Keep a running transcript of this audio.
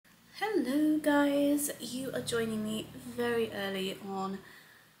Hello guys, you are joining me very early on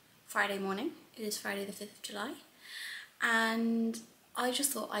Friday morning. It is Friday the 5th of July and I just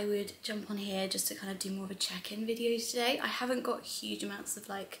thought I would jump on here just to kind of do more of a check-in video today. I haven't got huge amounts of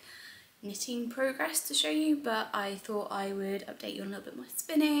knitting progress to show you, but I thought I would update you on a little bit more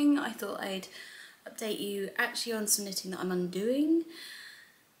spinning. I thought I'd update you actually on some knitting that I'm undoing.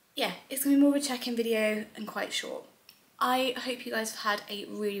 Yeah, it's going to be more of a check-in video and quite short. I hope you guys have had a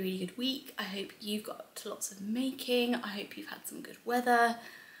really good week. I hope you've got lots of making. I hope you've had some good weather.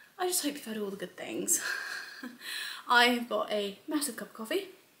 I just hope you've had all the good things. I've got a massive cup of coffee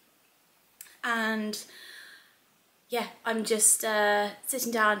and yeah, I'm just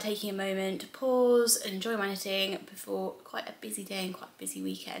sitting down, taking a moment to pause and enjoy my knitting before quite a busy day and quite a busy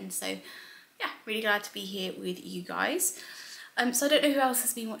weekend. So yeah, really glad to be here with you guys. So I don't know who else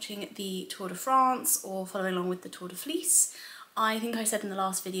has been watching the Tour de France or following along with the Tour de Fleece. I think I said in the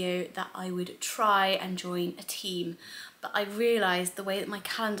last video that I would try and join a team, but I realised the way that my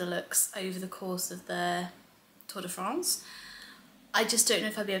calendar looks over the course of the Tour de France, I just don't know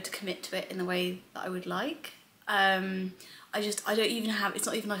if I'd be able to commit to it in the way that I would like. I don't even have, it's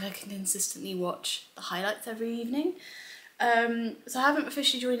not even like I can consistently watch the highlights every evening. So I haven't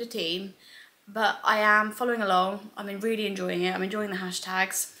officially joined a team, but I am following along. I'm really enjoying it. I'm enjoying the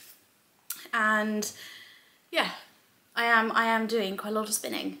hashtags, and yeah, I am doing quite a lot of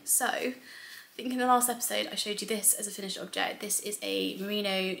spinning. So I think in the last episode I showed you this as a finished object. This is a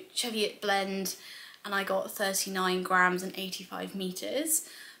merino Cheviot blend and I got 39 grams and 85 meters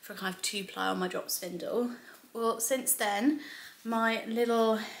for kind of 2-ply on my drop spindle. Well, since then my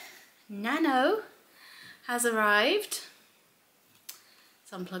little Nano has arrived.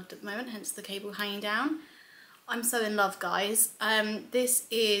 Unplugged at the moment, hence the cable hanging down. I'm so in love, guys. This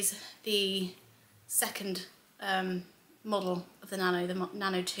is the second model of the Nano, the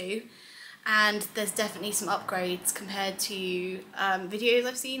Nano 2, and there's definitely some upgrades compared to videos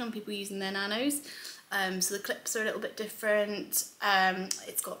I've seen on people using their Nanos. So the clips are a little bit different.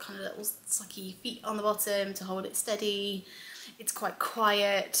 It's got kind of little sucky feet on the bottom to hold it steady. It's quite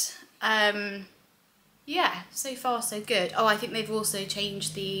quiet. Yeah, so far so good. Oh, I think they've also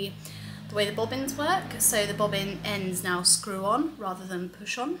changed the way the bobbins work. So the bobbin ends now screw on rather than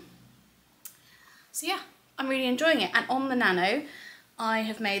push on. So yeah, I'm really enjoying it. And on the Nano, I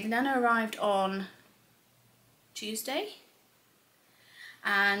have made, the Nano arrived on Tuesday.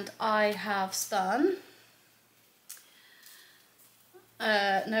 And I have spun, no,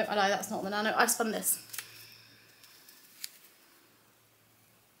 I lie, that's not the Nano. I've spun this.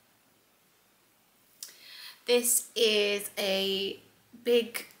 This is a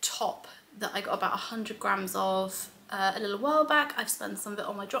big top that I got about 100 grams of a little while back. I've spun some of it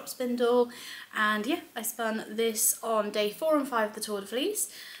on my drop spindle, and yeah, I spun this on day 4 and 5 of the Tour de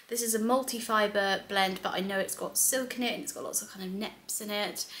Fleece. This is a multi-fibre blend, but I know it's got silk in it and it's got lots of kind of neps in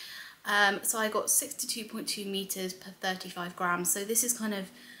it. So I got 62.2 meters per 35 grams. So this is kind of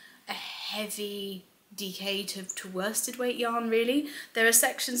a heavy DK to worsted weight yarn, really. There are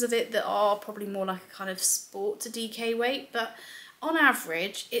sections of it that are probably more like a kind of sport to DK weight, but on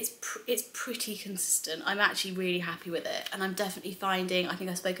average it's pretty consistent. I'm actually really happy with it, and I'm definitely finding, I think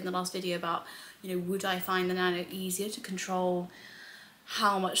I spoke in the last video about, you know, would I find the Nano easier to control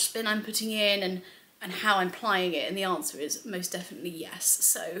how much spin I'm putting in and how I'm plying it, and the answer is most definitely yes.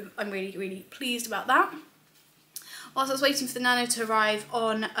 So I'm really pleased about that. Whilst I was waiting for the Nano to arrive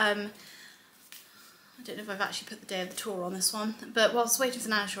on I don't know if I've actually put the day of the tour on this one, but whilst waiting for the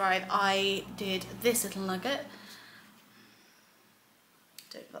Nano to arrive, I did this little nugget.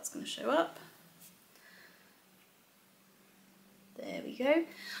 Don't know if that's going to show up. There we go.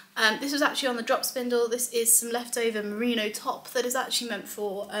 This was actually on the drop spindle. This is some leftover merino top that is actually meant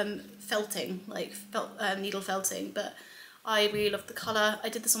for felting, like needle felting, but I really love the colour. I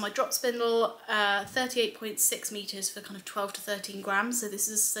did this on my drop spindle, 38.6 meters for kind of 12 to 13 grams. So this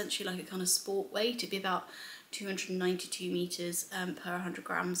is essentially like a kind of sport weight. It'd be about 292 meters per 100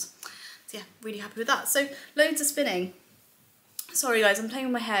 grams. So yeah, really happy with that. So loads of spinning. Sorry guys, I'm playing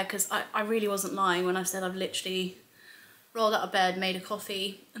with my hair because I really wasn't lying when I said I've literally rolled out of bed, made a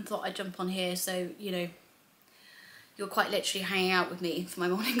coffee and thought I'd jump on here. So, you know, you're quite literally hanging out with me for my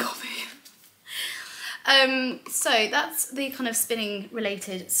morning coffee. So that's the kind of spinning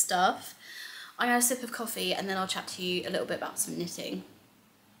related stuff. I'm gonna have a sip of coffee and then I'll chat to you a little bit about some knitting.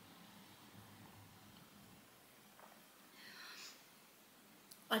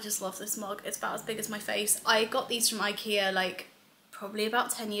 I just love this mug. It's about as big as my face. I got these from IKEA like probably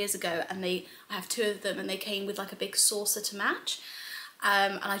about 10 years ago, and I have 2 of them, and they came with like a big saucer to match,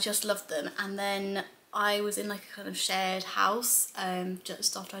 and I just loved them. And then I was in like a kind of shared house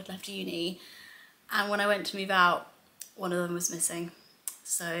just after I'd left uni, and when I went to move out, one of them was missing.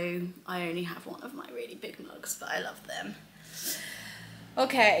 So I only have one of my really big mugs, but I love them.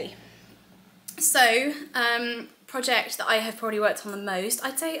 Okay, so project that I have probably worked on the most,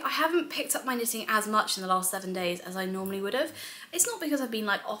 I'd say I haven't picked up my knitting as much in the last 7 days as I normally would have. It's not because I've been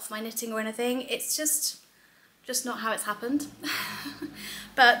like off my knitting or anything, it's just not how it's happened.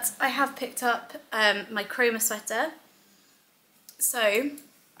 But I have picked up my chroma sweater. So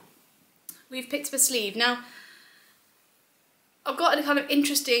we've picked up a sleeve. Now I've got a kind of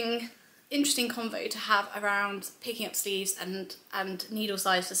interesting convo to have around picking up sleeves and needle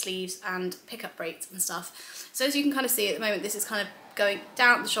size for sleeves and pickup rates and stuff. So as you can kind of see at the moment, this is kind of going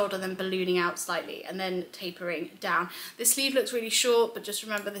down the shoulder, then ballooning out slightly and then tapering down. This sleeve looks really short, but just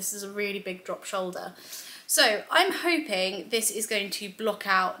remember this is a really big drop shoulder. So I'm hoping this is going to block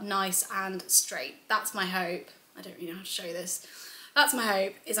out nice and straight. That's my hope. I don't really know how to show you this. That's my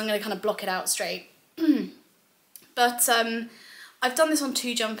hope, is I'm going to kind of block it out straight. But I've done this on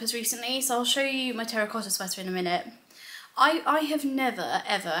 2 jumpers recently, so I'll show you my terracotta sweater in a minute. I have never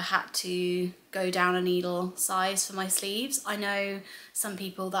ever had to go down a needle size for my sleeves. I know some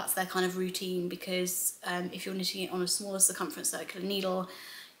people that's their kind of routine because if you're knitting it on a smaller circumference circular needle,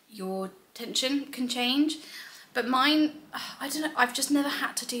 your tension can change. But mine, I don't know, I've just never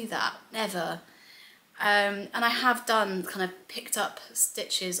had to do that, never. And I have done kind of picked up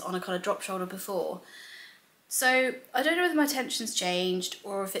stitches on a kind of drop shoulder before. So I don't know whether my tension's changed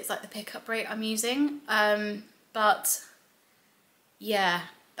or if it's like the pickup rate I'm using, but yeah,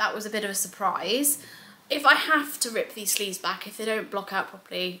 that was a bit of a surprise. If I have to rip these sleeves back, if they don't block out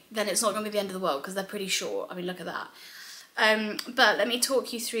properly, then it's not going to be the end of the world because they're pretty short. I mean, look at that. But let me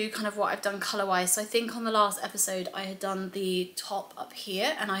talk you through kind of what I've done colour-wise. So I think on the last episode I had done the top up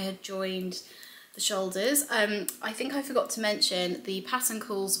here and I had joined the shoulders. I think I forgot to mention the pattern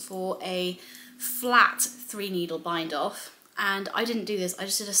calls for a flat 3 needle bind off, and I didn't do this, I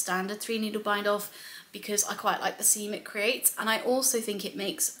just did a standard 3 needle bind off because I quite like the seam it creates, and I also think it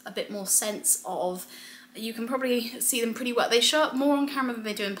makes a bit more sense of, you can probably see them pretty well, they show up more on camera than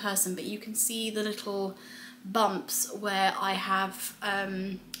they do in person, but you can see the little bumps where I have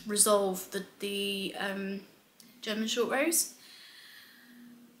resolved the German short rows.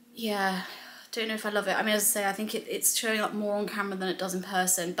 Yeah, don't know if I love it. I mean, as I say, I think it's showing up more on camera than it does in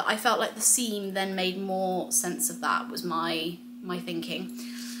person, but I felt like the seam then made more sense of that, was my thinking.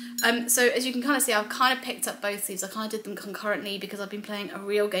 So as you can kind of see, I've kind of picked up both these. I kind of did them concurrently because I've been playing a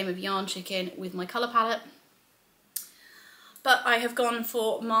real game of yarn chicken with my colour palette. But I have gone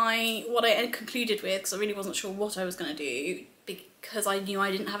for what I concluded with, because I really wasn't sure what I was going to do, because I knew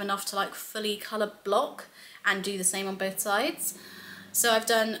I didn't have enough to like fully colour block and do the same on both sides. So I've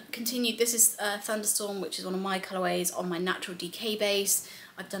continued, this is Thunderstorm, which is one of my colourways on my Natural Decay base.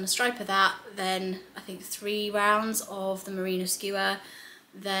 I've done a stripe of that, then I think 3 rounds of the Merino Skewer,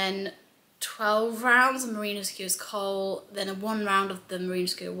 then 12 rounds of Merino Skewer's Coal, then 1 round of the Merino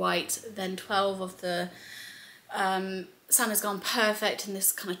Skewer White, then 12 of the Santa's Gone Perfect in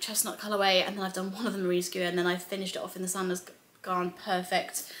this kind of chestnut colourway, and then I've done 1 of the Merino Skewer, and then I've finished it off in the Santa's Gone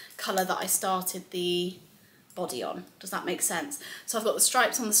Perfect colour that I started the body on. Does that make sense? So I've got the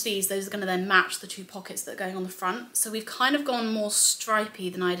stripes on the sleeves, those are going to then match the 2 pockets that are going on the front. So we've kind of gone more stripy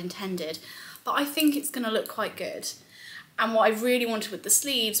than I'd intended, but I think it's going to look quite good. And what I really wanted with the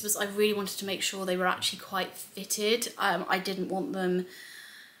sleeves was I really wanted to make sure they were actually quite fitted. I didn't want them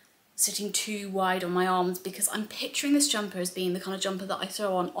sitting too wide on my arms, because I'm picturing this jumper as being the kind of jumper that I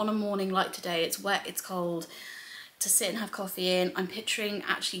throw on a morning like today. It's wet, it's cold, to sit and have coffee in. I'm picturing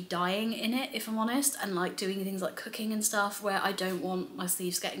actually dyeing in it, if I'm honest, and like doing things like cooking and stuff where I don't want my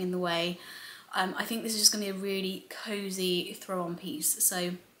sleeves getting in the way. I think this is just going to be a really cozy throw-on piece,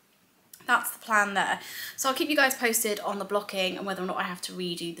 so that's the plan there. So I'll keep you guys posted on the blocking and whether or not I have to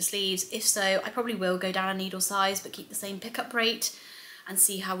redo the sleeves. If so, I probably will go down a needle size but keep the same pickup rate and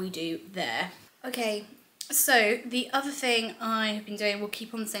see how we do there. Okay. So the other thing I have been doing, we'll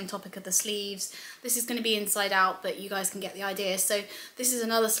keep on the same topic of the sleeves. This is going to be inside out, but you guys can get the idea. So this is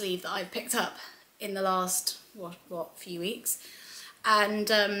another sleeve that I've picked up in the last, few weeks. And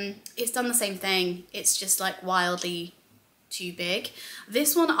it's done the same thing. It's just like wildly too big.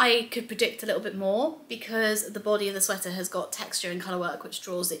 This one I could predict a little bit more because the body of the sweater has got texture and colour work which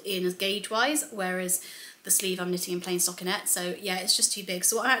draws it in as gauge-wise, whereas the sleeve I'm knitting in plain stockinette. So yeah, it's just too big.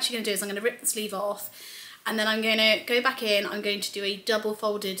 So what I'm actually going to do is I'm going to rip the sleeve off, and then I'm going to go back in, I'm going to do a double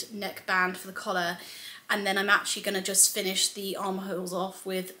folded neck band for the collar, and then I'm actually going to just finish the armholes off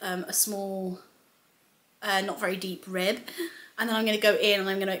with a small, not very deep rib. And then I'm going to go in and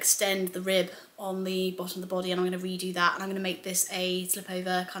I'm going to extend the rib on the bottom of the body, and I'm going to redo that, and I'm going to make this a slip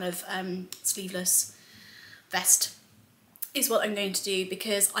over kind of sleeveless vest is what I'm going to do,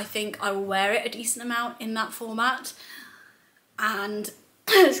 because I think I will wear it a decent amount in that format. And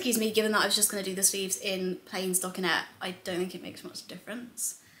excuse me, given that I was just going to do the sleeves in plain stockinette, I don't think it makes much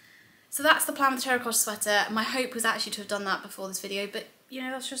difference. So that's the plan with the terracotta sweater. My hope was actually to have done that before this video, but you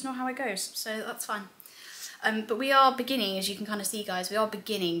know, that's just not how it goes, so that's fine. But we are beginning, as you can kind of see guys, we are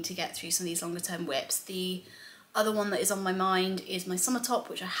beginning to get through some of these longer term whips. The other one that is on my mind is my summer top,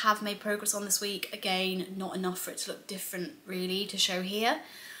 which I have made progress on this week. Again, not enough for it to look different really to show here.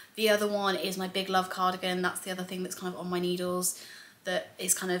 The other one is my Big Love cardigan. That's the other thing that's kind of on my needles, that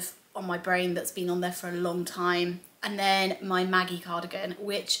is kind of on my brain, that's been on there for a long time. And then my Maggie cardigan,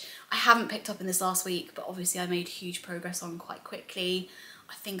 which I haven't picked up in this last week, but obviously I made huge progress on quite quickly.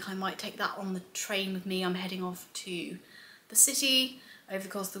 I think I might take that on the train with me. I'm heading off to the city over the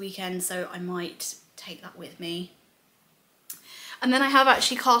course of the weekend, so I might take that with me. And then I have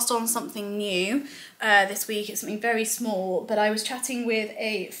actually cast on something new this week. It's something very small, but I was chatting with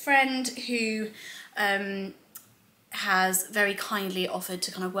a friend who has very kindly offered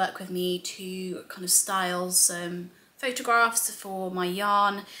to kind of work with me to kind of style some photographs for my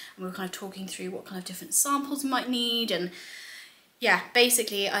yarn, and we were kind of talking through what kind of different samples we might need. And yeah,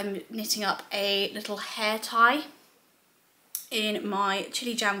 basically I'm knitting up a little hair tie in my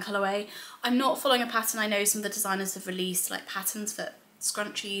Chili Jam colourway. I'm not following a pattern. I know some of the designers have released like patterns for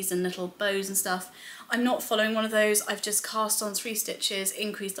scrunchies and little bows and stuff. I'm not following one of those. I've just cast on 3 stitches,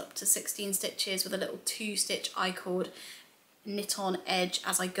 increased up to 16 stitches with a little 2-stitch I-cord knit on edge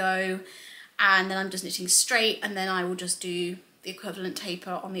as I go, and then I'm just knitting straight, and then I will just do the equivalent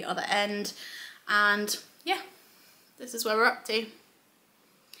taper on the other end. And yeah, this is where we're up to.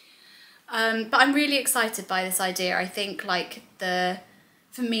 But I'm really excited by this idea. I think like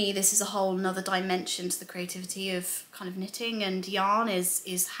for me, this is a whole nother dimension to the creativity of kind of knitting, and yarn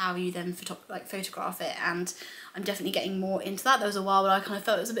is how you then photograph it, and I'm definitely getting more into that. There was a while where I kind of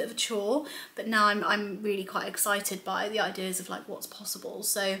felt it was a bit of a chore, but now I'm really quite excited by the ideas of like what's possible.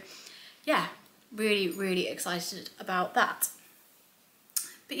 So yeah, really excited about that.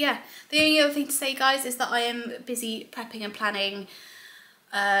 But yeah, the only other thing to say guys is that I am busy prepping and planning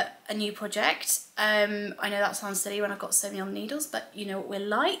a new project. I know that sounds silly when I've got so many on the needles, but you know what we're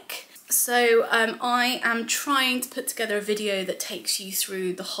like. So I am trying to put together a video that takes you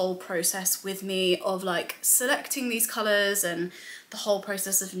through the whole process with me of like selecting these colours and the whole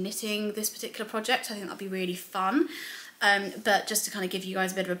process of knitting this particular project. I think that'd be really fun. But just to kind of give you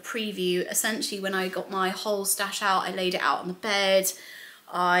guys a bit of a preview, essentially when I got my whole stash out, I laid it out on the bed.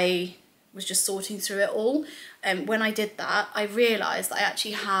 I was just sorting through it all. When I did that, I realised that I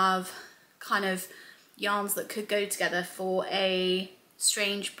actually have kind of yarns that could go together for a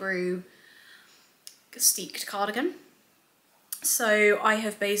Strange Brew steeked cardigan. So I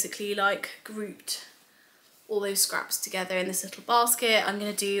have basically like grouped all those scraps together in this little basket. I'm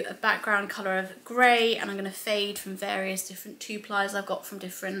going to do a background colour of grey, and I'm going to fade from various different 2-plies I've got from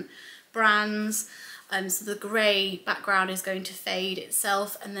different brands. So the grey background is going to fade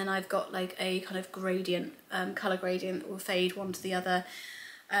itself, and then I've got like a kind of gradient, colour gradient that will fade one to the other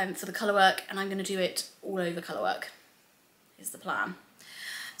for the colour work, and I'm going to do it all over colour work, is the plan.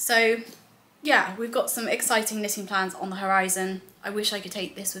 So yeah, we've got some exciting knitting plans on the horizon. I wish I could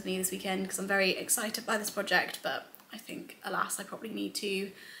take this with me this weekend because I'm very excited by this project, but I think, alas, I probably need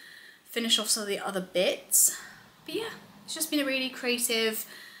to finish off some of the other bits. But yeah, it's just been a really creative,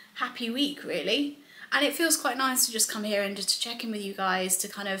 happy week really. And it feels quite nice to just come here and just to check in with you guys, to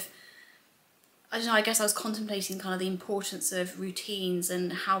kind of, I don't know, I guess I was contemplating kind of the importance of routines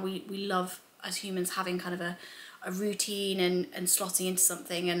and how we love as humans having kind of a routine and slotting into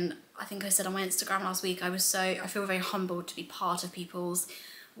something. And I think I said on my Instagram last week, I feel very humbled to be part of people's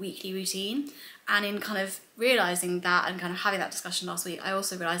weekly routine. And in kind of realising that and kind of having that discussion last week, I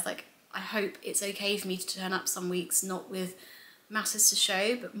also realised like, I hope it's okay for me to turn up some weeks not with masses to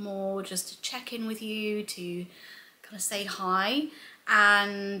show, but more just to check in with you, to kind of say hi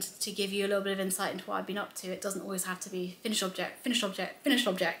and to give you a little bit of insight into what I've been up to. It doesn't always have to be finished object, finished object, finished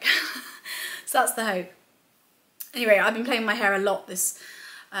object. So that's the hope. Anyway, I've been playing my hair a lot this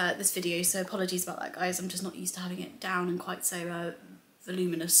video, so apologies about that guys. I'm just not used to having it down and quite so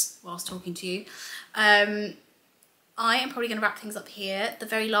voluminous whilst talking to you. I am probably going to wrap things up here. The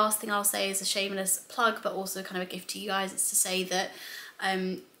very last thing I'll say is a shameless plug, but also kind of a gift to you guys. It's to say that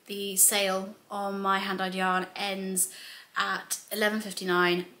the sale on my hand-dyed yarn ends at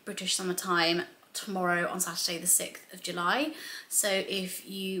 11:59 British summer time tomorrow on Saturday the 6th of July. So if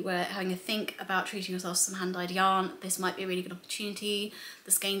you were having a think about treating yourself to some hand-dyed yarn, this might be a really good opportunity.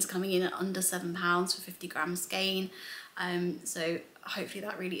 The skeins are coming in at under £7 for 50 gram skein. So hopefully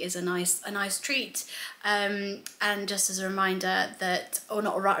that really is a nice treat. And just as a reminder that, or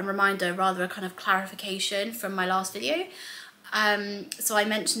not a reminder, rather a kind of clarification from my last video. So I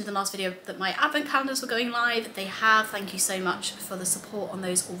mentioned in the last video that my advent calendars were going live. They have. Thank you so much for the support on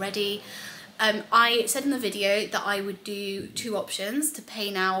those already. I said in the video that I would do two options, to pay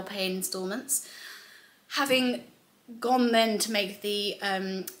now or pay in instalments. Having gone then to make the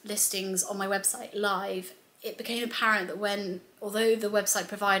listings on my website live, it became apparent that although the website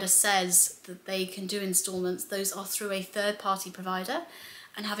provider says that they can do instalments, those are through a third-party provider.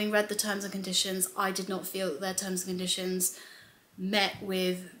 And having read the terms and conditions, I did not feel that their terms and conditions met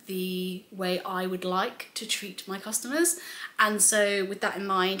with the way I would like to treat my customers. And so with that in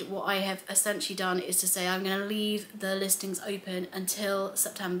mind, what I have essentially done is to say I'm going to leave the listings open until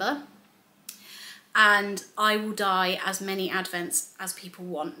September, and I will dye as many advents as people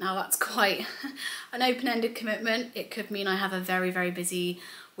want. Now that's quite an open-ended commitment. It could mean I have a very, very busy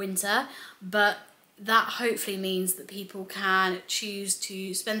winter, but that hopefully means that people can choose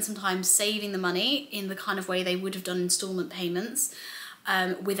to spend some time saving the money in the kind of way they would have done instalment payments,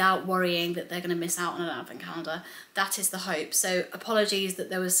 without worrying that they're going to miss out on an advent calendar. That is the hope. So apologies that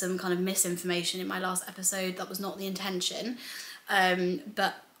there was some kind of misinformation in my last episode. That was not the intention.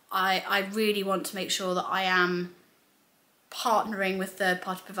 But I really want to make sure that I am partnering with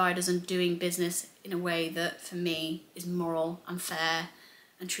third-party providers and doing business in a way that for me is moral and fair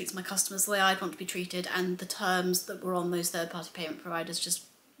and treats my customers the way I'd want to be treated, and the terms that were on those third-party payment providers just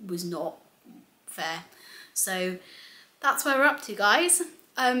was not fair. So that's where we're up to, guys.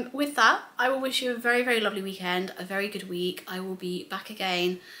 With that, I will wish you a very, very lovely weekend, a very good week. I will be back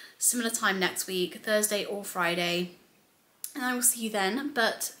again similar time next week, Thursday or Friday, and I will see you then.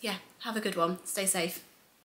 But yeah, have a good one. Stay safe.